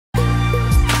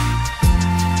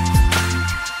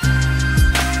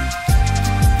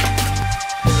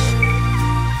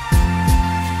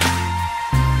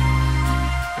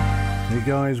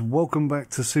guys, welcome back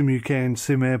to SimUK and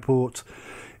SimAirport.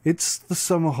 It's the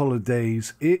summer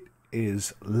holidays. It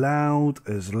is loud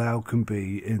as loud can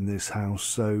be in this house,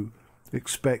 so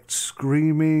expect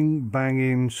screaming,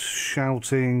 banging,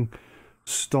 shouting,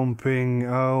 stomping,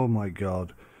 oh my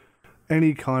god.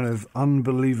 Any kind of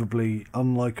unbelievably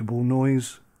unlikable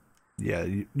noise, yeah,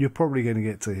 you're probably going to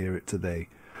get to hear it today.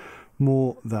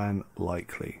 More than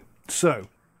likely. So,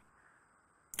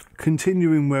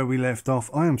 continuing where we left off,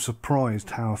 I am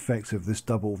surprised how effective this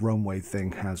double runway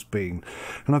thing has been.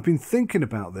 And I've been thinking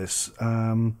about this.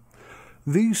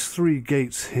 These three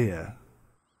gates here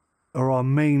are our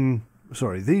main...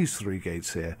 Sorry, these three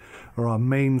gates here are our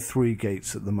main three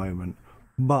gates at the moment.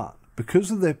 But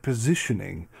because of their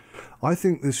positioning, I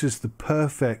think this is the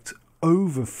perfect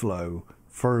overflow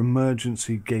for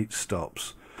emergency gate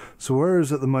stops. So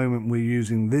whereas at the moment we're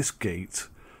using this gate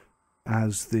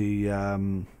as the...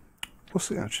 what's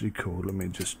it actually called? Let me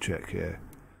just check here.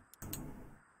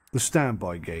 The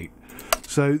standby gate.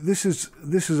 So this is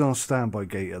our standby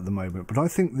gate at the moment, but I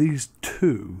think these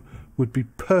two would be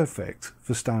perfect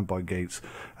for standby gates,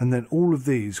 and then all of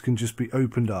these can just be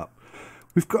opened up.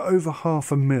 We've got over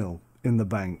 $500,000 in the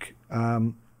bank,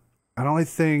 and I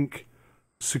think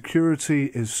security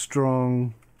is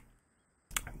strong,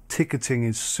 ticketing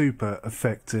is super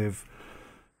effective.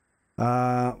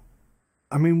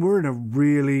 I mean, we're in a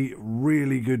really,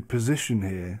 really good position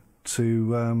here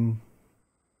to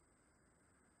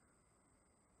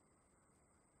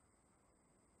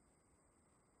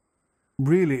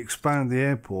really expand the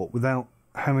airport without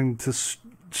having to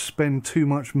spend too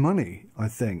much money, I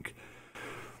think.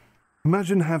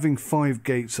 Imagine having 5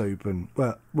 gates open.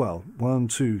 Well, 1,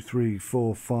 2, 3,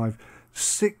 4, 5,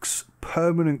 6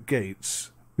 permanent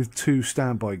gates with 2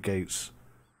 standby gates.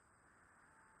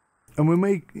 And we're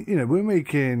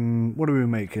making, what are we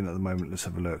making at the moment? Let's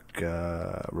have a look.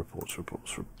 Reports.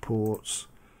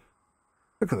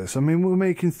 Look at this. I mean, we're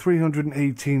making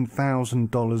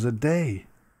 $318,000 a day.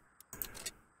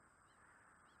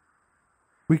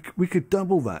 We could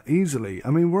double that easily. I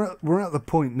mean, we're at the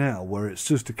point now where it's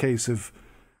just a case of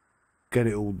get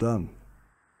it all done,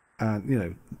 and you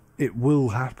know it will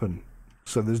happen.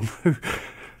 So there's no.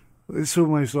 It's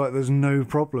almost like there's no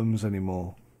problems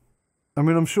anymore. I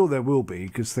mean, I'm sure there will be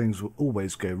because things will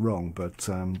always go wrong. But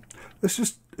let's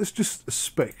just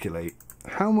speculate.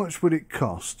 How much would it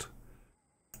cost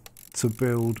to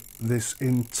build this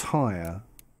entire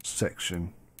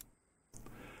section?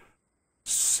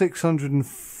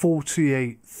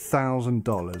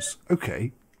 $648,000.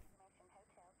 Okay,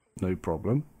 no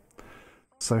problem.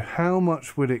 So how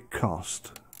much would it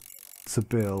cost to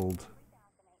build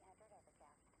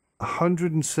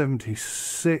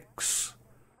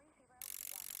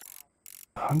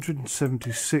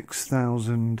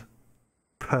 176,000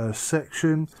 per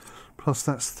section, plus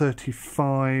that's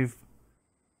 35.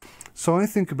 So I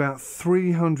think about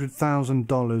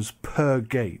 $300,000 per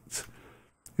gate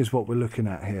is what we're looking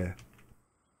at here.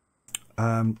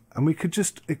 And we could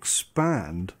just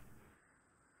expand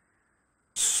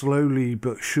slowly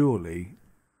but surely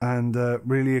and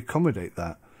really accommodate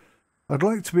that. I'd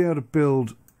like to be able to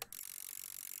build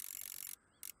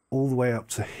all the way up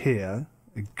to here.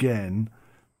 Again,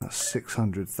 that's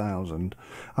 600,000.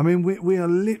 I mean, we are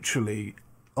literally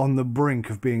on the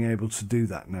brink of being able to do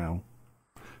that now.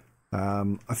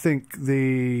 I think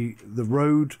the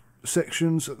road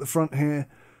sections at the front here,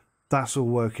 that's all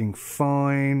working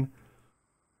fine.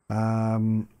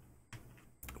 What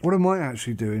I might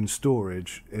actually do in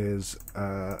storage is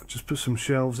just put some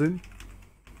shelves in.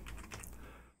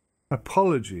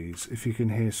 Apologies if you can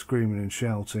hear screaming and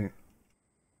shouting.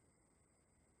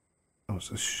 Oh,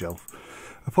 it's a shelf.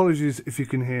 Apologies if you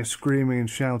can hear screaming and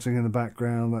shouting in the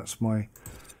background. That's my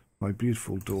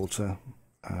beautiful daughter.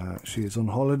 She is on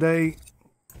holiday,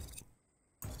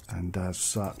 and as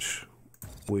such,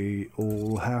 we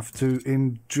all have to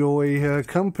enjoy her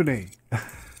company.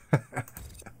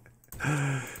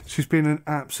 She's been an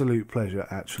absolute pleasure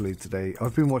actually today.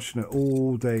 I've been watching it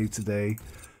all day today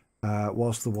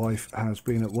whilst the wife has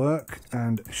been at work,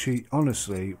 and she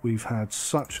honestly, we've had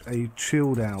such a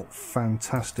chilled out,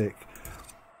 fantastic,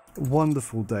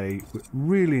 wonderful day. We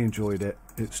really enjoyed it.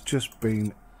 It's just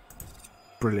been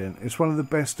brilliant. It's one of the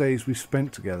best days we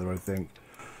spent together, I think.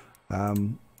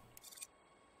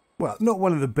 Well, not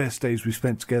one of the best days we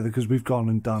spent together because we've gone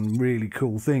and done really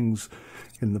cool things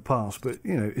in the past, but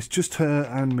you know, it's just her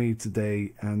and me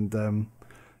today, and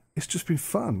it's just been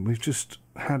fun. We've just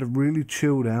had a really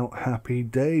chilled out, happy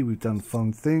day. We've done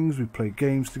fun things, we've played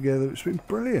games together. It's been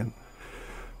brilliant.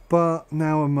 But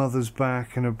now her mother's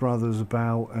back and her brother's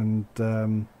about, and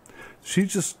she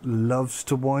just loves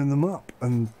to wind them up,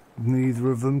 and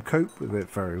neither of them cope with it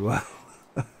very well.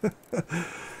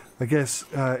 I guess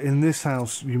in this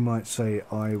house you might say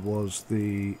I was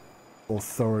the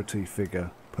authority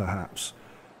figure, perhaps.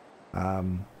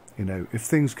 You know, if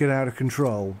things get out of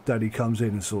control, Daddy comes in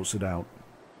and sorts it out.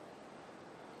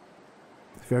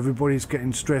 If everybody's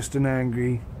getting stressed and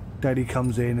angry, Daddy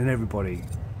comes in and everybody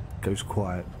goes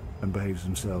quiet and behaves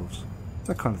themselves.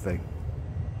 That kind of thing.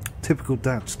 Typical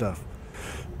dad stuff.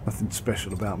 Nothing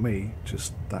special about me,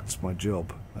 just that's my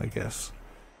job, I guess.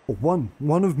 Or one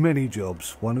of many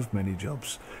jobs. One of many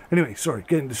jobs. Anyway, sorry,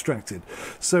 getting distracted.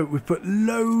 So we've put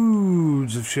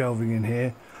loads of shelving in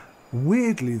here.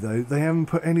 Weirdly though, they haven't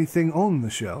put anything on the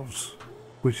shelves,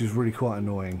 which is really quite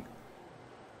annoying.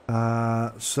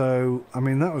 So, I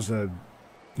mean, that was a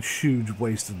huge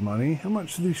waste of money. How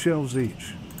much are these shelves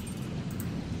each?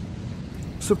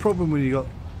 It's a problem when you got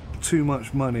too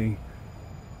much money.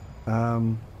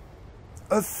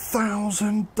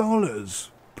 $1,000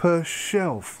 per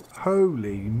shelf.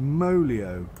 Holy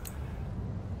molio.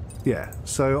 Yeah,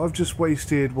 so I've just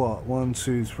wasted, what, 1,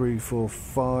 2, 3, 4,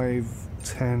 5,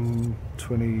 10,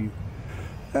 20...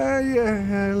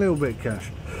 yeah, a little bit of cash.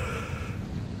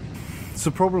 It's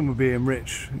the problem with being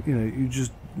rich. You know,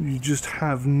 you just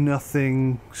have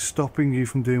nothing stopping you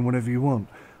from doing whatever you want.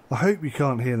 I hope you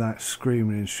can't hear that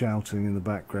screaming and shouting in the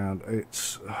background.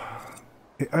 It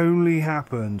only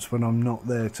happens when I'm not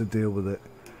there to deal with it.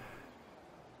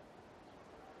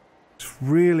 It's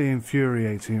really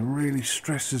infuriating. It really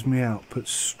stresses me out, puts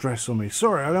stress on me.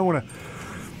 Sorry, I don't want to...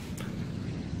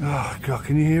 Oh, God,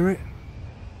 can you hear it?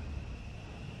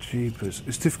 Jeepers.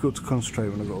 It's difficult to concentrate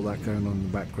when I've got all that going on in the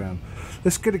background.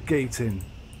 Let's get a gate in.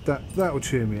 That will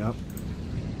cheer me up.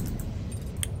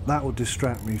 That will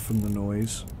distract me from the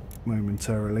noise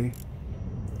momentarily.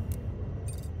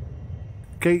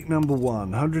 Gate number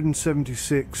 1,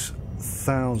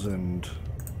 176,000.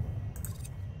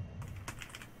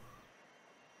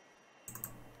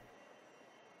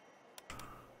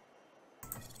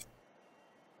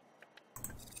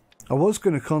 I was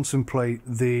going to contemplate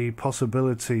the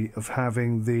possibility of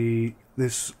having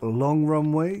this long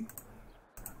runway,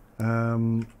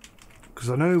 because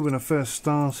I know when I first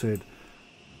started,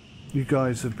 you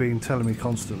guys have been telling me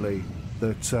constantly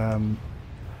that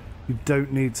you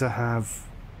don't need to have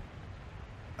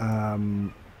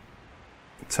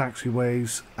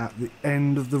taxiways at the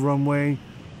end of the runway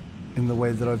in the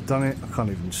way that I've done it. I can't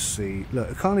even see. Look,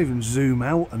 I can't even zoom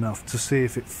out enough to see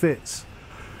if it fits.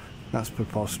 That's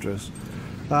preposterous.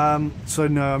 So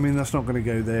no, I mean, that's not going to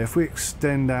go there. If we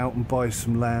extend out and buy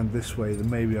some land this way, then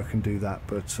maybe I can do that,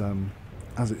 but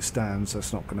as it stands,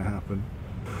 that's not going to happen.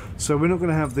 So we're not going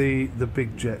to have the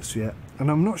big jets yet, and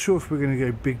I'm not sure if we're going to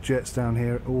go big jets down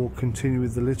here or continue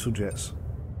with the little jets.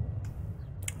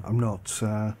 I'm not,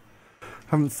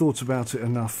 haven't thought about it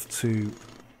enough to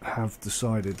have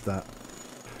decided that.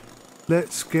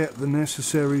 Let's get the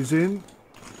necessaries in.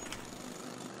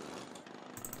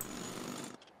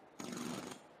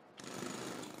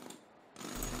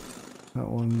 That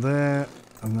one there,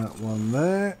 and that one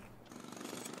there.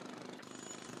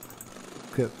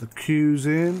 Get the queues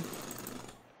in.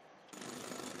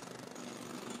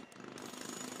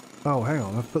 Oh, hang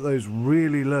on, I've put those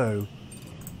really low.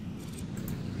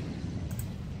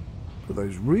 Put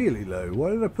those really low. Why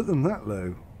did I put them that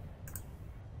low?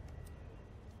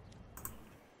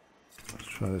 Let's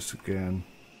try this again.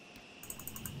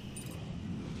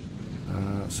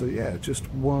 So yeah,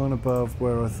 just one above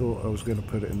where I thought I was going to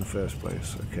put it in the first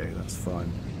place. Okay, that's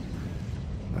fine.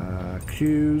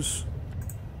 Queues.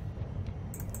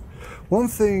 One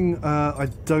thing I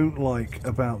don't like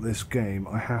about this game,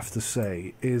 I have to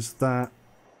say, is that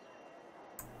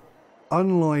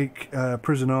unlike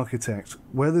Prison Architect,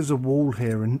 where there's a wall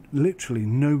here and literally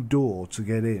no door to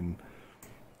get in,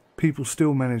 people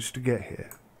still manage to get here,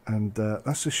 and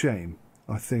that's a shame.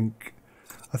 I think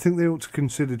they ought to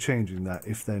consider changing that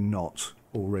if they're not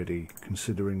already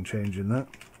considering changing that,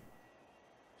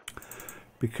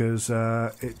 because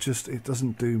it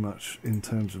doesn't do much in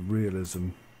terms of realism.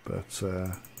 But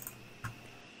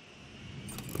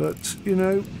you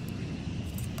know,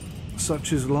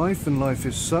 such is life, and life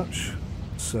is such.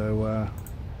 So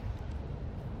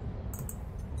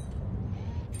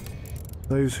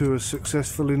those who are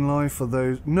successful in life are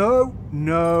those...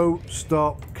 No,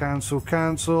 stop,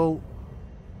 cancel.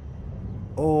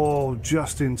 Oh,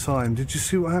 just in time. Did you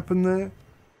see what happened there?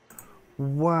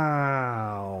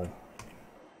 Wow.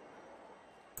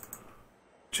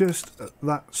 Just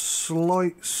that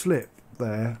slight slip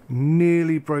there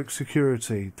nearly broke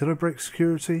security. Did I break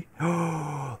security?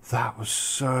 Oh, that was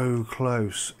so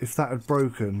close. If that had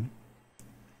broken,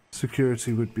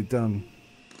 security would be done.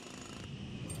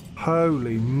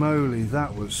 Holy moly,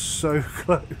 that was so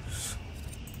close.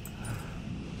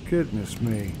 Goodness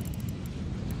me.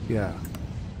 Yeah.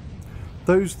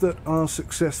 Those that are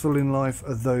successful in life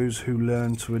are those who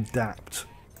learn to adapt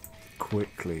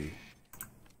quickly.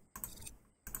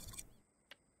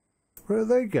 Where are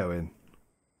they going?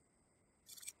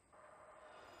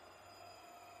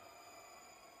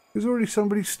 There's already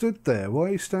somebody stood there. Why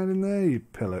are you standing there, you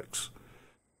pillocks?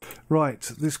 Right,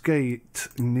 this gate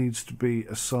needs to be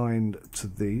assigned to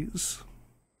these.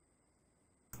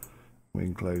 We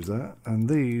can close that. And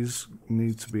these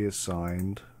need to be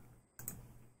assigned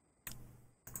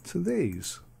to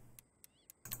these.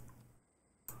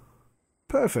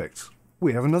 Perfect.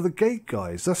 We have another gate,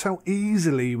 guys. That's how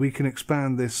easily we can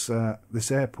expand this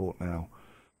this airport now.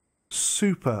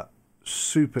 Super,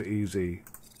 super easy.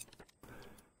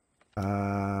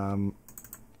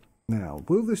 Now,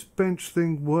 will this bench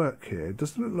thing work here? It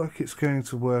doesn't look like it's going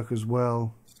to work as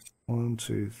well. 1,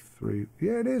 2, 3.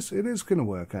 Yeah, it is. It is going to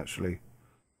work, actually.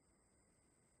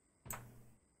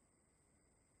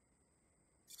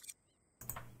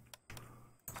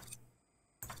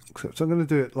 Except I'm going to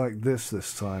do it like this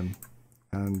time.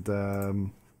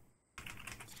 And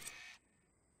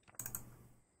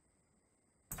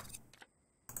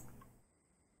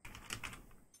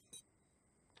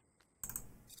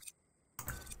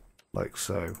like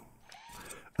so.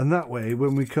 And that way,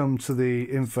 when we come to the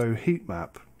info heat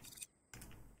map,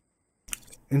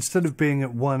 instead of being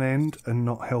at one end and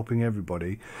not helping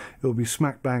everybody, it will be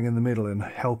smack bang in the middle and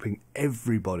helping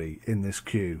everybody in this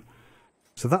queue.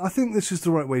 So that, I think this is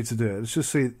the right way to do it. Let's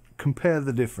just see, compare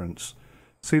the difference.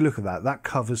 See, look at that. That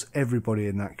covers everybody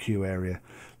in that queue area.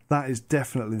 That is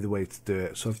definitely the way to do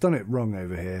it. So I've done it wrong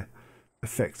over here,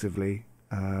 effectively.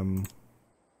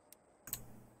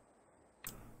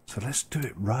 So let's do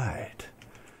it right.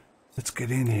 Let's get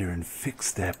in here and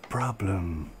fix that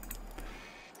problem.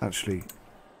 Actually,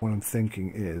 what I'm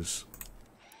thinking is,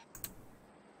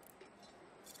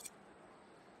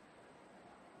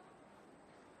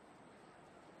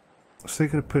 I was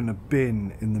thinking of putting a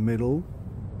bin in the middle.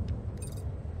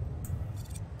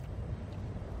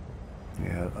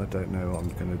 Yeah, I don't know what I'm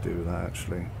going to do with that,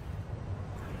 actually.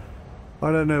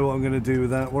 I don't know what I'm going to do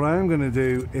with that. What I am going to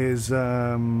do is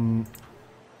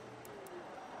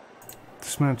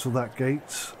dismantle that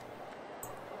gate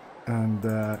and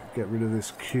get rid of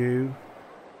this queue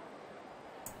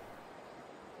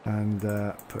and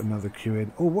put another queue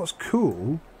in. Oh, what's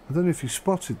cool, I don't know if you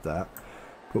spotted that,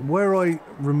 but where I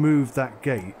removed that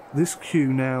gate, this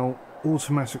queue now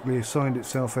automatically assigned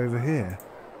itself over here.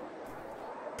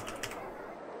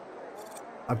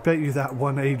 I bet you that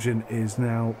one agent is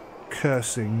now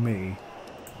cursing me.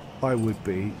 I would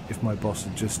be if my boss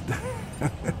had just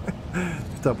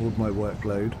doubled my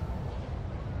workload.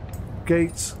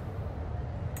 Gates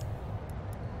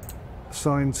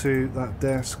assigned to that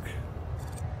desk.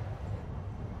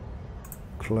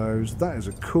 Closed. That is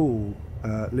a cool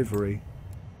livery.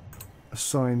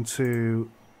 Assigned to...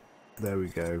 There we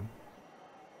go.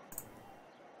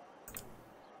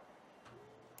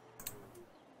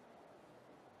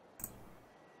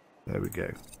 There we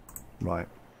go. Right.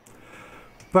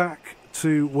 Back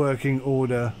to working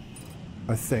order,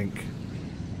 I think.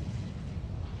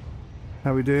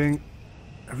 How are we doing?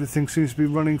 Everything seems to be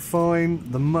running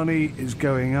fine. The money is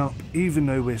going up, even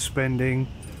though we're spending.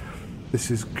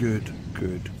 This is good,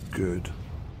 good, good.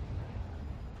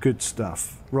 Good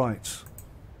stuff. Right.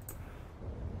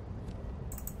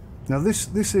 Now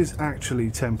this is actually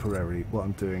temporary, what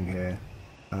I'm doing here.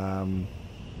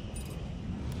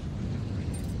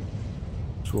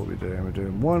 So what we're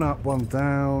doing one up, one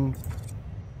down.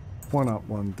 One up,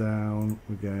 one down.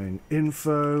 We're going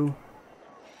info.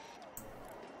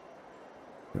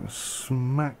 Gonna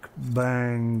smack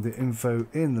bang the info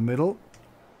in the middle.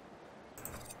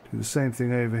 Do the same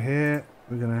thing over here.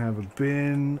 We're going to have a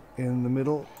bin in the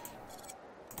middle.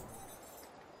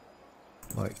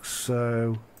 Like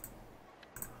so.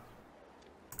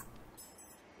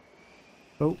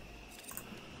 Oh.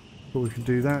 But we can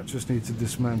do that. Just need to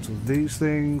dismantle these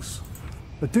things.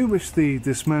 I do wish the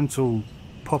dismantle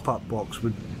pop-up box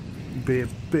would be a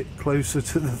bit closer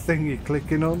to the thing you're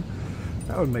clicking on.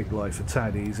 That would make life a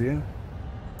tad easier.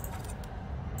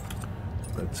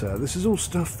 But this is all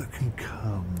stuff that can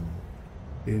come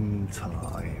in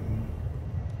time.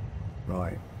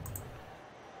 Right.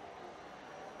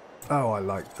 Oh, I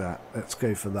like that. Let's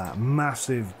go for that.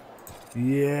 Massive.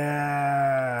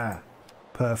 Yeah.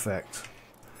 Perfect.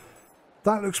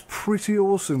 That looks pretty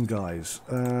awesome, guys.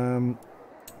 We'll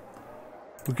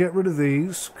get rid of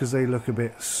these because they look a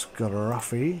bit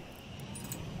scruffy.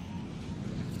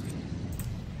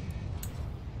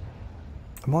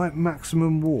 Am I at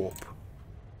maximum warp?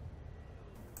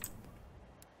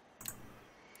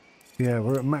 Yeah,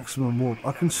 we're at maximum warp.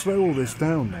 I can slow all this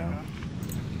down now.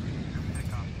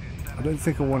 I don't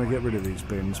think I want to get rid of these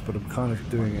bins, but I'm kind of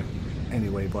doing it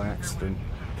anyway by accident.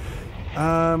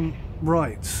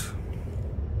 Right.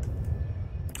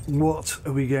 What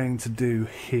are we going to do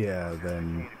here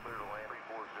then?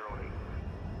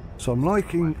 So I'm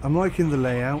liking the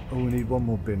layout. Oh, we need one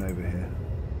more bin over here.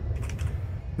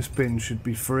 This bin should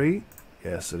be free.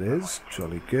 Yes, it is.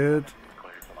 Jolly good.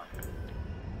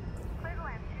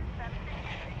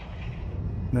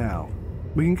 Now,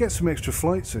 we can get some extra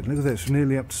flights in. Look at this, we're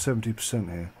nearly up to 70%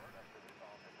 here.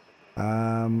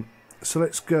 So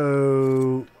let's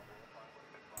go...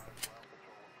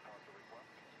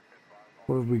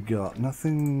 What have we got?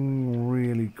 Nothing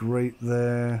really great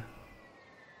there.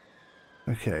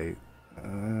 Okay.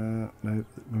 No, we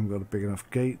haven't got a big enough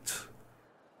gate.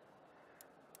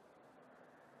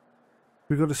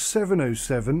 We've got a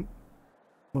 707.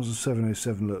 What does a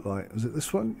 707 look like? Is it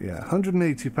this one? Yeah,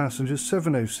 180 passengers,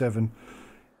 707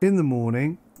 in the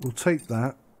morning. We'll take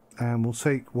that, and we'll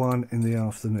take one in the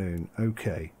afternoon.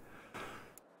 Okay.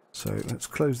 So let's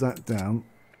close that down.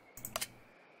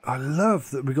 I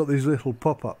love that we've got these little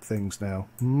pop-up things now.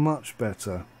 Much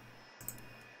better.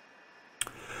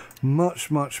 Much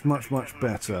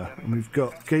better. And we've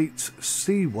got gate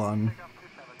C1.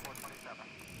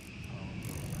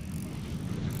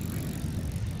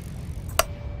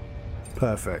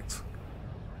 Perfect.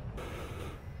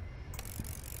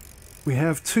 We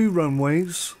have 2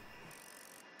 runways.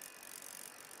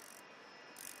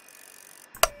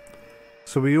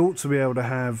 So we ought to be able to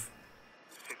have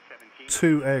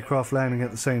 2 aircraft landing at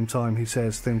the same time, he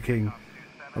says, thinking,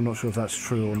 I'm not sure if that's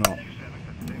true or not.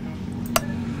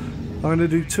 I'm going to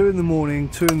do 2 in the morning,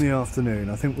 2 in the afternoon.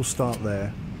 I think we'll start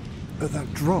there. But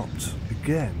that dropped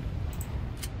again.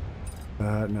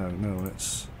 No,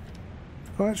 it's...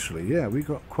 Oh, actually, yeah, we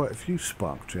got quite a few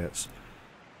spark jets.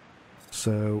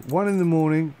 So, 1 in the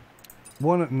morning,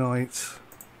 1 at night.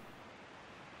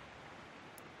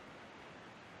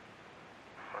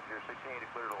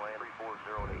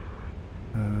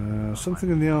 Something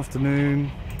in the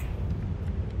afternoon.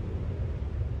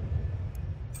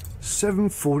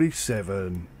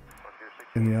 7:47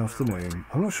 in the afternoon.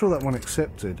 I'm not sure that one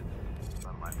accepted.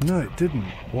 No, it didn't.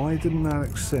 Why didn't that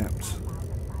accept?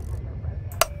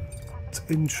 It's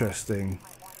interesting.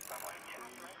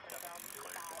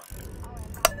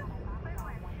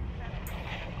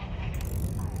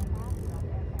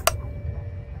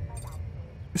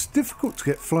 It's difficult to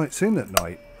get flights in at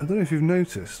night. I don't know if you've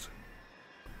noticed.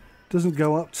 It doesn't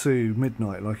go up to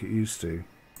midnight like it used to.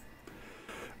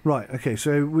 Right, okay,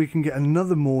 so we can get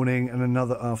another morning and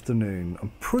another afternoon.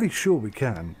 I'm pretty sure we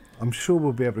can. I'm sure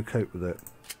we'll be able to cope with it.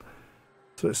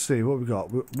 So let's see what we've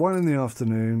got. 1 in the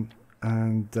afternoon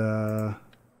and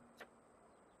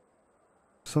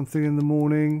something in the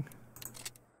morning.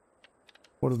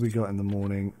 What have we got in the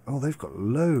morning? Oh, they've got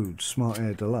loads. Smart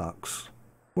Air Deluxe.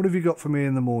 What have you got for me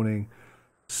in the morning?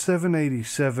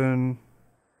 787.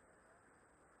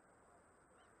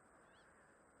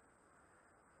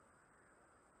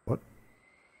 What?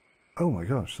 Oh my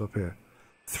gosh, it's up here.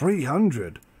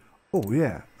 300. Oh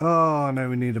yeah. Oh no,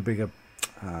 we need a bigger...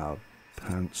 Ah,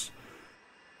 pants.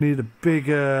 Need a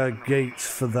bigger gate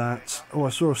for that. Oh, I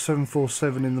saw a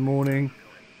 747 in the morning.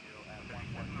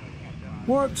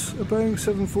 What? A Boeing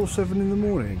 747 in the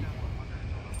morning?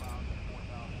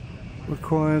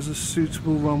 Requires a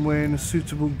suitable runway and a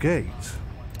suitable gate.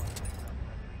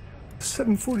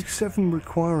 747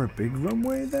 require a big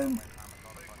runway then?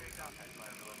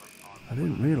 I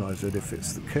didn't realise it if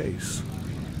it's the case.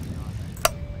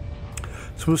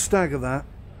 So we'll stagger that,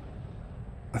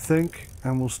 I think,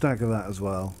 and we'll stagger that as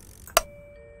well.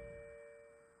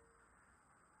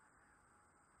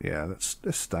 Yeah, let's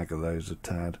stagger those a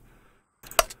tad.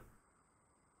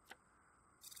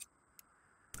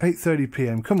 8:30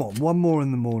 PM. Come on, one more in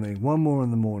the morning. One more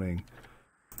in the morning.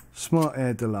 Smart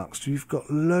Air Deluxe. You've got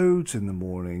loads in the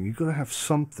morning. You've got to have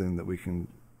something that we can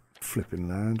flip in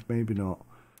land. Maybe not.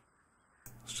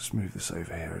 Let's just move this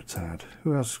over here a tad.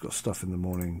 Who else has got stuff in the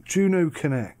morning? Juno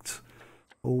Connect.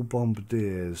 All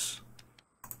Bombardiers.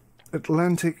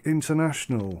 Atlantic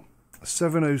International.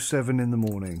 707 in the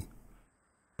morning.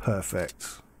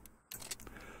 Perfect.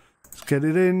 Let's get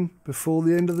it in before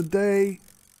the end of the day.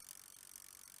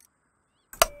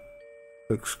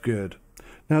 Looks good.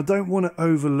 Now, I don't want to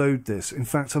overload this. In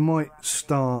fact, I might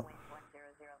start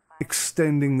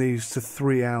extending these to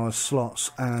 3-hour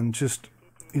slots and just,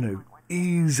 you know,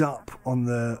 ease up on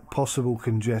the possible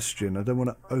congestion. I don't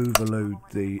want to overload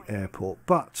the airport,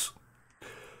 but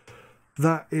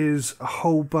That is a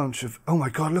whole bunch of... Oh my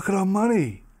god, look at our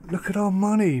money! Look at our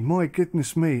money! My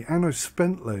goodness me. And I've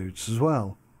spent loads as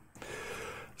well.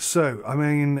 So, I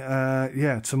mean,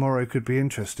 yeah, tomorrow could be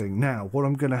interesting. Now, what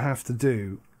I'm going to have to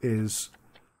do is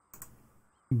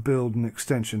build an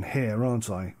extension here, aren't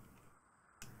I?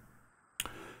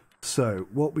 So,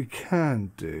 what we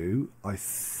can do, I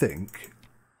think,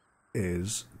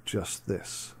 is just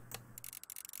this.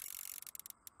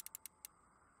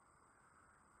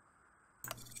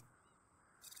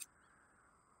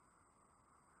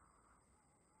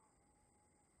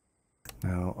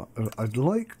 Now, I'd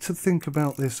like to think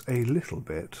about this a little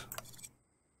bit,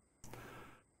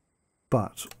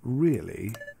 but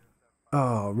really...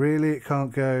 Oh, really? It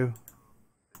can't go?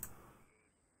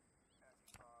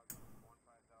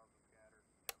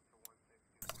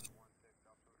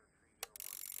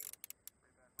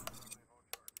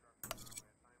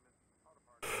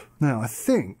 Now, I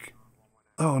think...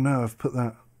 Oh, no, I've put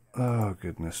that... Oh,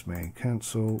 goodness me.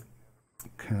 Cancel,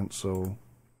 cancel,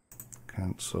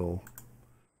 cancel,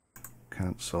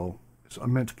 cancel. So I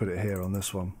meant to put it here on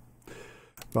this one.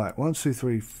 Right, 1, 2,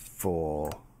 3, 4...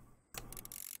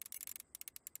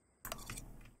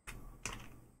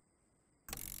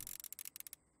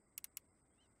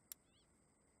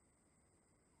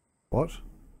 What?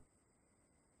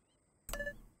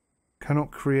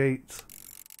 Cannot create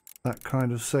that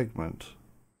kind of segment.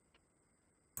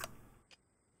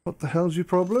 What the hell's your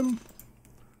problem?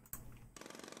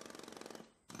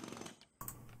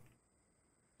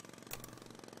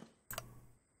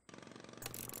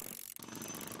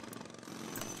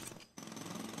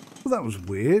 Well, that was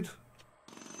weird.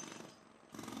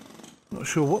 Not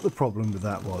sure what the problem with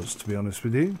that was, to be honest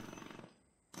with you.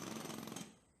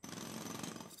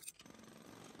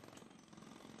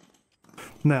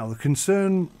 Now, the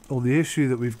concern or the issue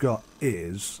that we've got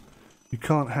is you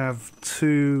can't have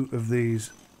two of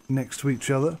these next to each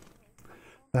other.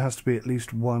 There has to be at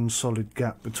least one solid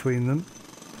gap between them.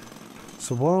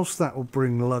 So whilst that will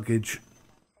bring luggage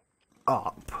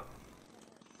up,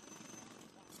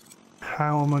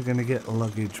 how am I going to get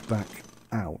luggage back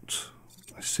out?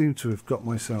 I seem to have got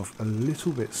myself a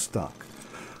little bit stuck.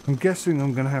 I'm guessing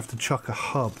I'm going to have to chuck a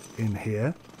hub in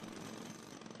here,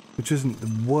 which isn't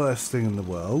the worst thing in the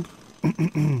world.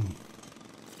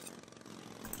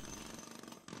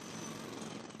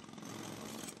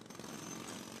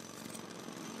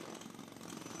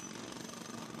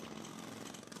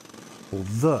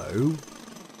 Although,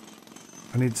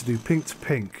 I need to do pink to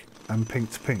pink and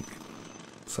pink to pink.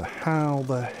 So how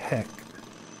the heck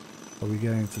are we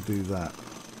going to do that?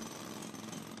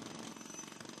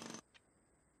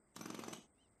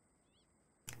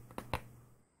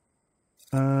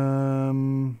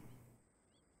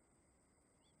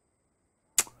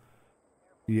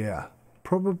 Yeah,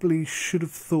 probably should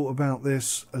have thought about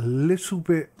this a little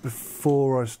bit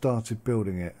before I started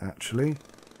building it, actually.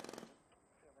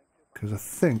 Because I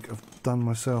think I've done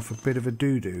myself a bit of a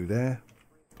doo-doo there.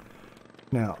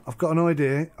 Now, I've got an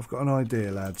idea. I've got an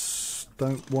idea, lads.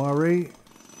 Don't worry.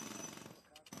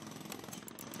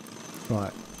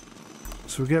 Right.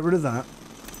 So we'll get rid of that.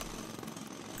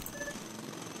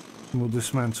 And we'll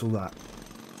dismantle that.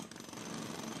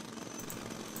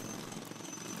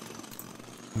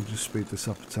 I'll just speed this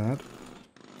up a tad.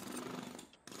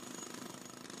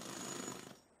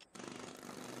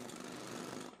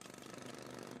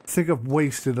 I think I've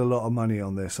wasted a lot of money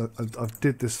on this. I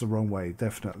did this the wrong way.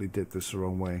 Definitely did this the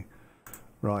wrong way.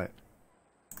 Right.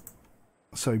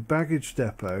 So, baggage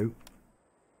depot.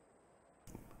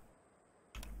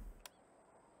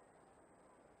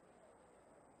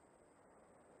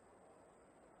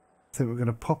 I think we're going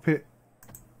to pop it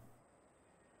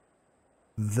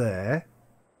there.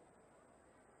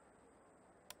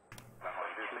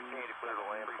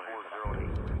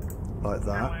 Like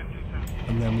that.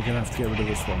 And then we're going to have to get rid of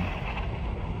this one.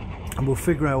 And we'll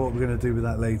figure out what we're going to do with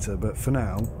that later. But for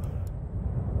now,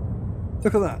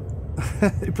 look at that.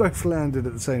 They both landed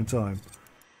at the same time.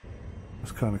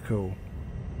 That's kind of cool.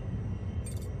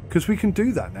 Because we can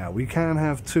do that now. We can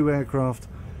have two aircraft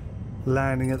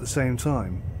landing at the same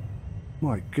time.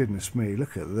 My goodness me,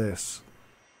 look at this.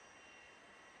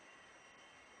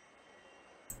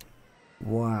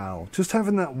 Wow. Just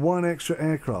having that one extra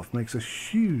aircraft makes a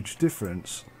huge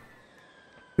difference.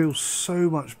 Feels so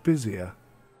much busier.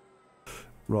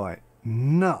 Right.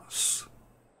 Nuts.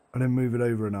 I didn't move it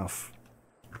over enough.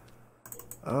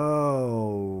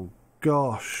 Oh,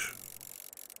 gosh.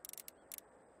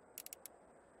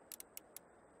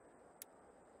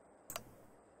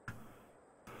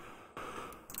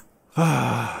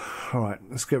 Alright,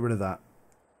 let's get rid of that.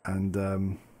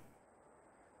 And,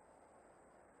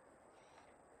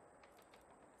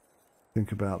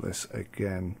 think about this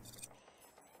again.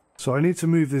 So I need to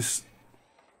move this.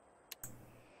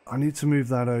 I need to move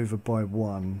that over by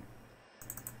 1.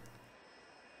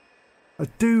 I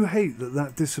do hate that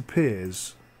that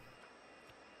disappears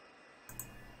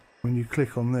when you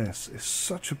click on this. It's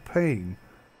such a pain.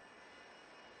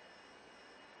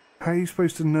 How are you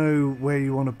supposed to know where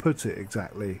you want to put it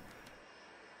exactly?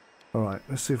 Alright,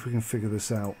 let's see if we can figure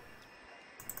this out.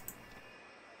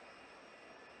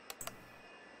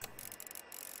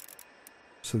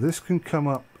 So this can come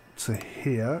up to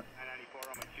here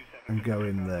and go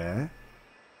in there.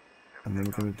 And then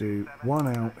we're going to do one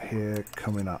out here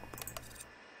coming up.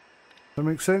 That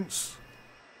makes sense?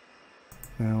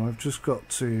 Now I've just got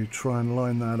to try and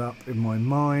line that up in my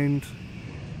mind.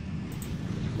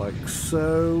 Like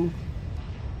so.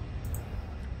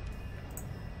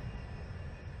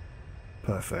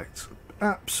 Perfect.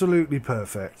 Absolutely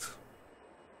perfect.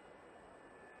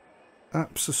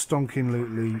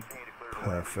 Abso-stonking-lutely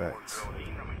perfect.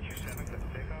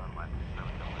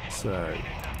 So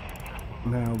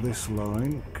now this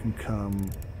line can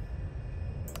come.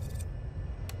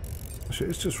 Actually,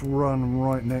 let's just run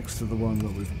right next to the one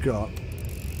that we've got.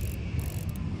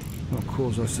 Not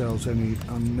cause ourselves any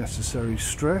unnecessary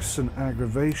stress and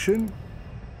aggravation.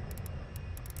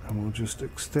 And we'll just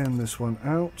extend this one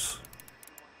out.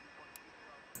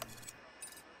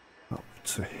 Up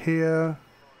to here.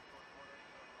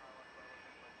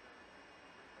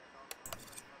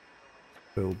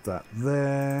 Build that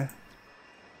there.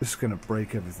 This is going to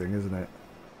break everything, isn't it?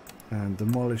 And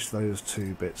demolish those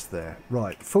 2 bits there.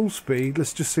 Right, full speed.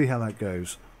 Let's just see how that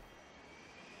goes.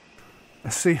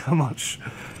 Let's see how much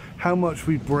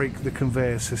we break the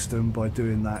conveyor system by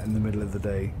doing that in the middle of the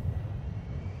day.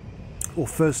 Or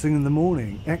first thing in the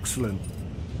morning. Excellent.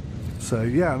 So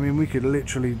yeah, I mean, we could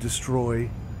literally destroy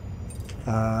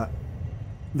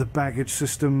the baggage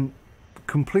system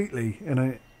completely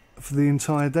for the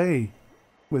entire day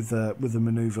with a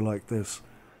maneuver like this.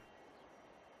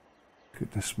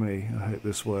 Goodness me, I hope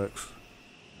this works.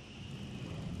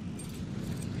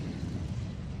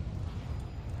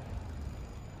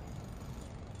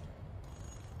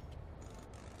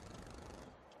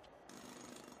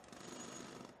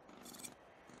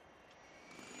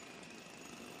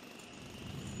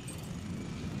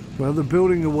 Well, they're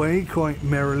building away quite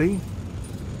merrily.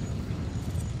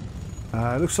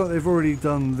 Looks like they've already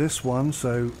done this one,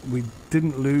 so we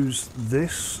didn't lose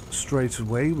this straight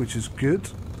away, which is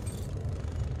good.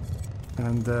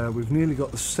 And we've nearly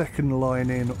got the second line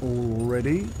in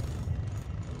already.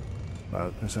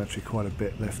 Well, there's actually quite a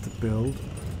bit left to build.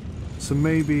 So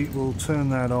maybe we'll turn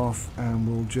that off and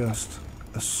we'll just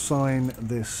assign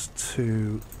this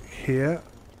to here.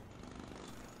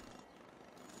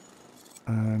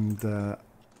 And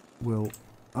we'll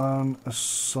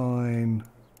unassign...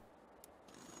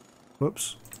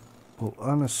 Whoops. We'll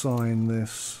unassign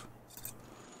this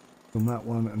from that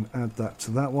one and add that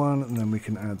to that one, and then we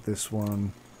can add this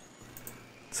one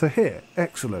to here.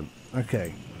 Excellent.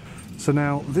 Okay. So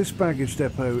now this baggage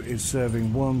depot is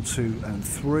serving 1, 2 and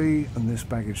 3, and this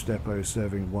baggage depot is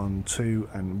serving 1, 2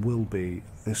 and will be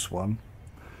this one.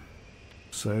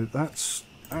 So that's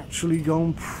actually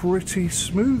gone pretty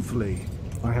smoothly,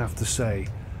 I have to say.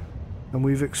 And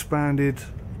we've expanded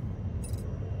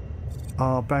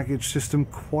our baggage system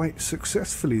quite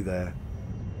successfully there.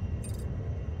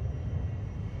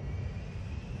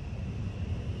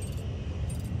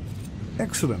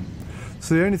 Excellent.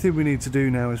 So the only thing we need to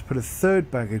do now is put a third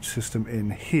baggage system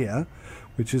in here,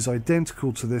 which is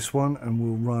identical to this one, and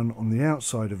will run on the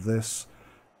outside of this,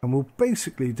 and we'll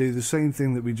basically do the same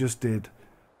thing that we just did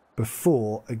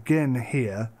before again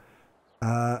here,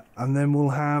 and then we'll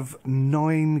have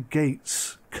 9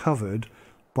 gates covered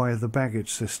by the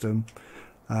baggage system.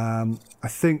 I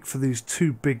think for these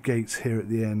 2 big gates here at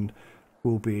the end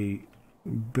we'll be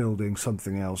building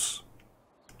something else.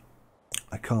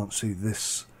 I can't see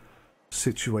this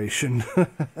situation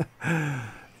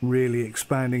really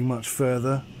expanding much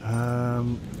further.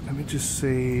 Let me just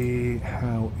see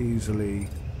how easily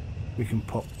we can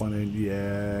pop one in.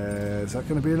 Yeah, is that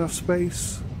going to be enough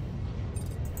space?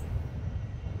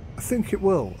 I think it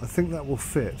will. I think that will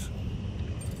fit.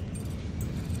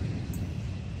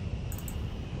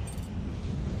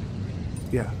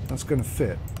 Yeah, that's going to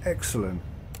fit. Excellent.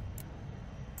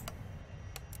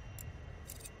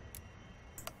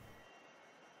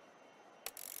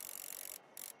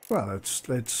 Well,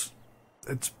 let's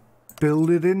build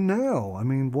it in now. I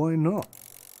mean, why not?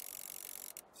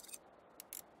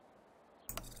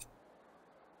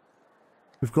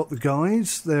 We've got the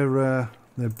guys. They're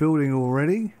building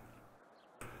already.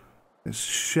 Let's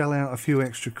shell out a few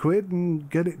extra quid and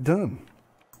get it done.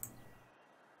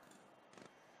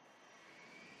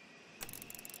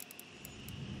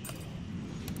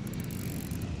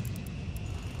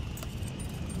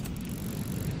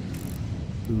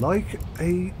 Like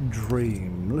a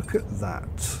dream. Look at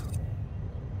that.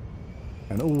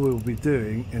 And all we'll be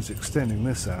doing is extending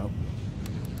this out.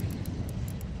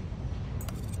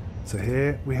 So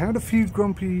here, we had a few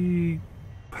grumpy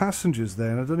passengers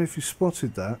there, and I don't know if you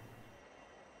spotted that.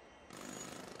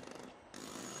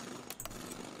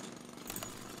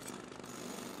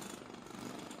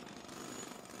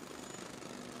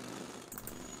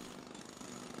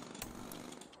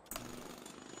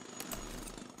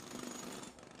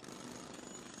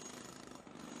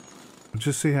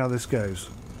 Just see how this goes.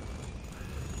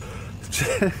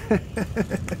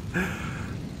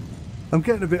 I'm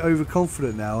getting a bit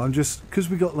overconfident now. I'm just, because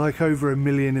we got like over $1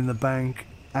 million in the bank,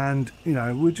 and you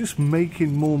know, we're just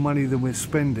making more money than we're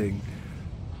spending.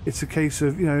 It's a case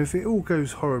of, you know, if it all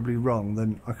goes horribly wrong,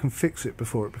 then I can fix it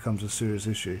before it becomes a serious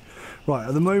issue. Right,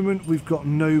 at the moment we've got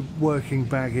no working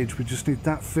baggage. We just need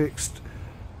that fixed,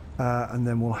 and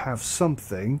then we'll have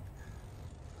something.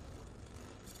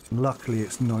 Luckily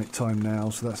it's night time now,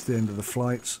 so that's the end of the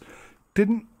flights.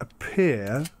 Didn't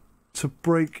appear to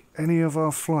break any of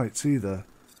our flights either.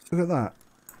 Look at that.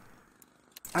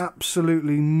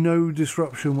 Absolutely no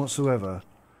disruption whatsoever.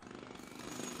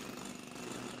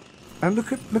 And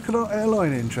look at our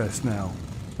airline interest now.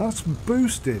 That's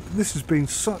boosted. This has been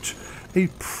such a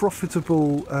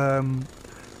profitable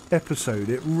episode.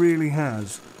 It really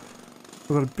has. I've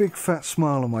got a big fat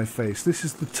smile on my face. This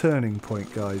is the turning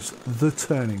point, guys. The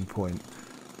turning point.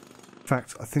 In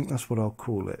fact, I think that's what I'll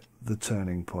call it. The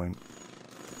turning point.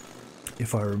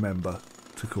 If I remember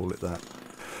to call it that.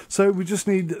 So we just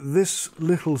need this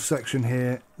little section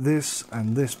here, this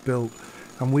and this built,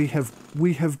 and we have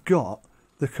got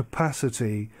the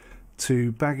capacity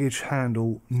to baggage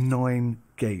handle 9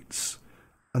 gates.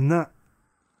 And that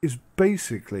is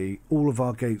basically all of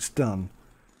our gates done.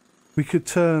 We could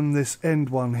turn this end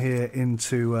one here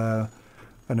into an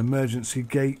emergency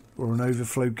gate or an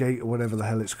overflow gate or whatever the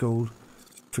hell it's called.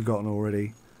 Forgotten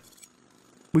already.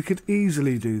 We could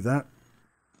easily do that.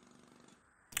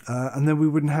 And then we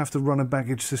wouldn't have to run a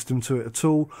baggage system to it at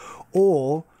all.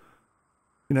 Or,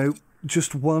 you know,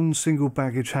 just one single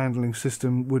baggage handling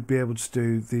system would be able to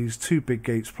do these 2 big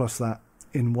gates plus that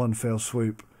in one fell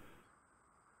swoop.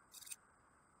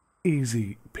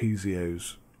 Easy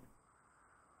peasios.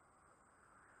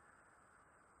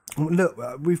 Look,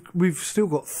 we've still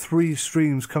got 3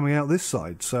 streams coming out this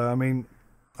side, so I mean,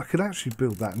 I could actually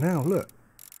build that now. Look.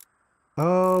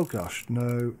 Oh gosh,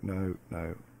 no.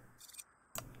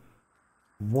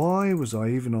 Why was I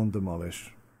even on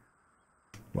demolish?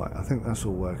 Right, I think that's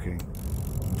all working.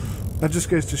 That just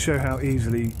goes to show how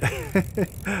easily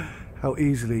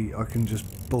I can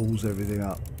just balls everything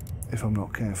up if I'm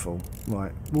not careful.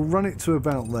 Right, we'll run it to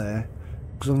about there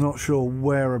because I'm not sure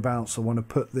whereabouts I want to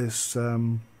put this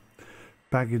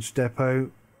baggage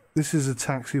depot. This is a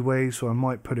taxiway, so I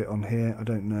might put it on here. I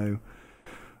don't know.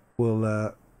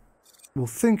 We'll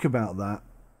think about that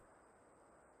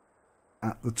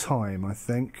at the time. I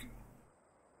think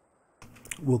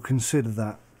we'll consider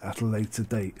that at a later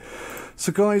date.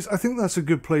 So guys, I think that's a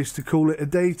good place to call it a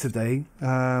day today.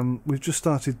 We've just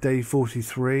started day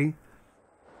 43.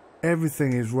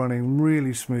 Everything is running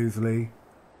really smoothly.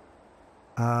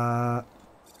 I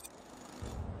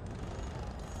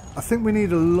think we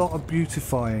need a lot of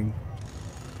beautifying.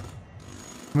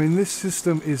 I mean, this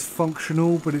system is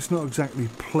functional, but it's not exactly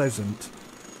pleasant.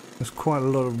 There's quite a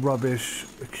lot of rubbish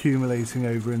accumulating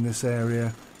over in this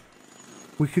area.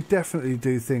 We could definitely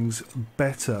do things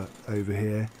better over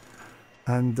here.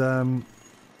 And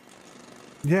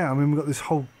yeah, I mean, we've got this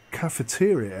whole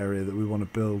cafeteria area that we want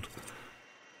to build.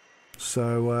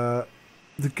 So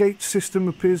the gate system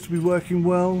appears to be working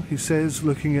well, he says,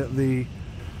 looking at the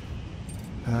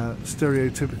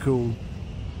stereotypical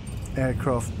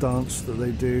aircraft dance that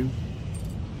they do,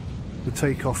 the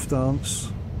takeoff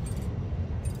dance.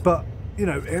 But you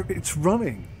know, it's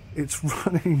running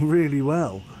really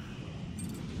well.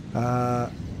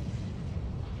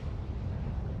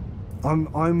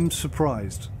 I'm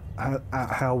surprised at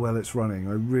how well it's running.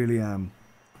 I really am.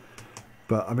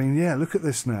 But I mean, yeah, look at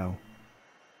this now.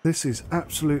 This is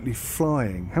absolutely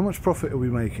flying. How much profit are we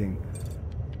making?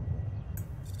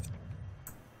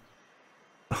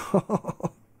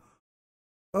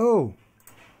 Oh,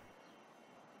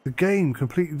 the game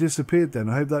completely disappeared then.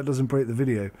 I hope that doesn't break the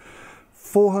video.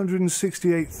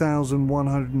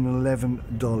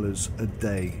 $468,111 a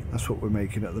day. That's what we're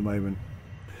making at the moment.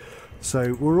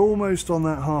 So we're almost on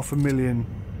that $500,000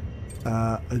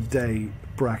 a day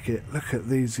bracket. Look at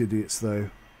these idiots though.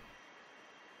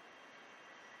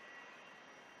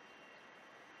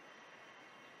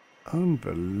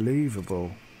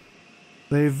 Unbelievable.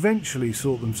 They eventually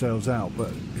sort themselves out,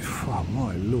 but oh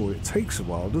my lord, it takes a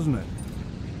while, doesn't it?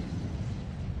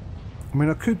 I mean,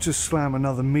 I could just slam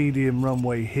another medium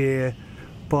runway here,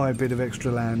 buy a bit of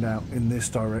extra land out in this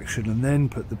direction, and then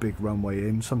put the big runway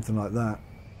in, something like that.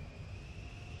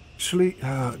 Actually,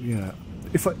 yeah,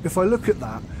 if I look at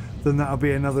that, then that'll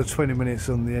be another 20 minutes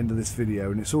on the end of this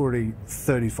video, and it's already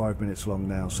 35 minutes long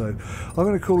now. So I'm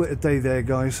going to call it a day there,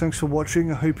 guys. Thanks for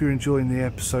watching. I hope you're enjoying the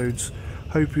episodes.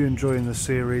 Hope you're enjoying the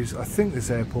series. I think this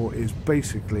airport is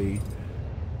basically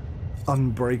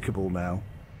unbreakable now.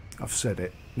 I've said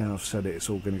it. Now I've said it, it's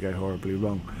all going to go horribly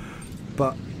wrong.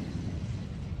 But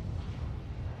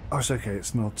oh, it's okay.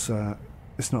 It's not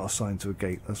assigned to a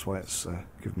gate. That's why it's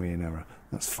giving me an error.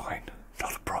 That's fine.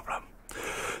 Not a problem.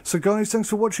 So guys, thanks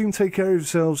for watching. Take care of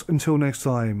yourselves. Until next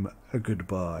time,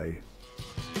 goodbye.